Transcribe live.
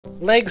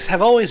Legs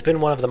have always been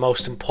one of the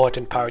most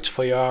important parts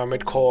for your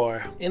armored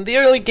core. In the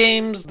early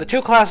games, the two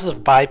classes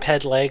of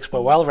biped legs were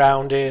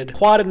well-rounded,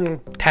 quad and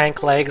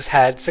tank legs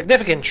had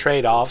significant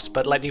trade-offs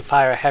but let you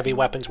fire heavy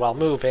weapons while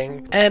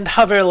moving, and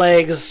hover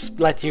legs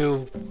let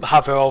you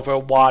hover over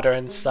water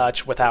and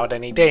such without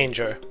any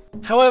danger.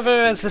 However,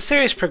 as the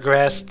series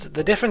progressed,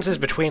 the differences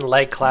between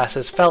leg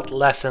classes felt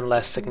less and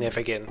less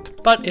significant.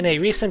 But in a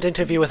recent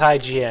interview with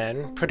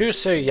IGN,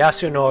 producer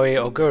Yasunori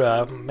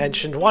Ogura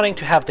mentioned wanting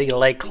to have the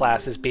leg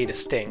classes be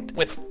distinct.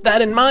 With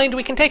that in mind,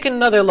 we can take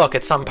another look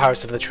at some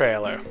parts of the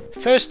trailer.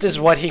 First is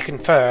what he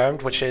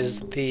confirmed, which is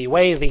the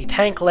way the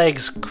tank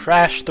legs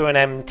crash through an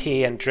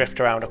MT and drift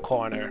around a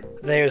corner.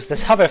 There's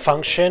this hover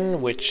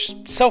function, which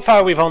so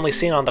far we've only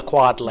seen on the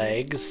quad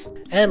legs.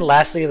 And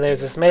lastly,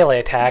 there's this melee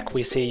attack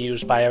we see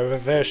used by a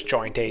reverse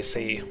joint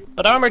AC.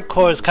 But Armored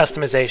Core's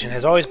customization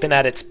has always been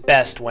at its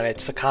best when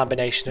it's a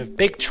combination of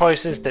big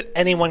choices that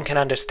anyone can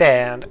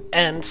understand,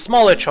 and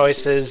smaller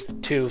choices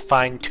to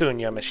fine-tune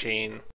your machine.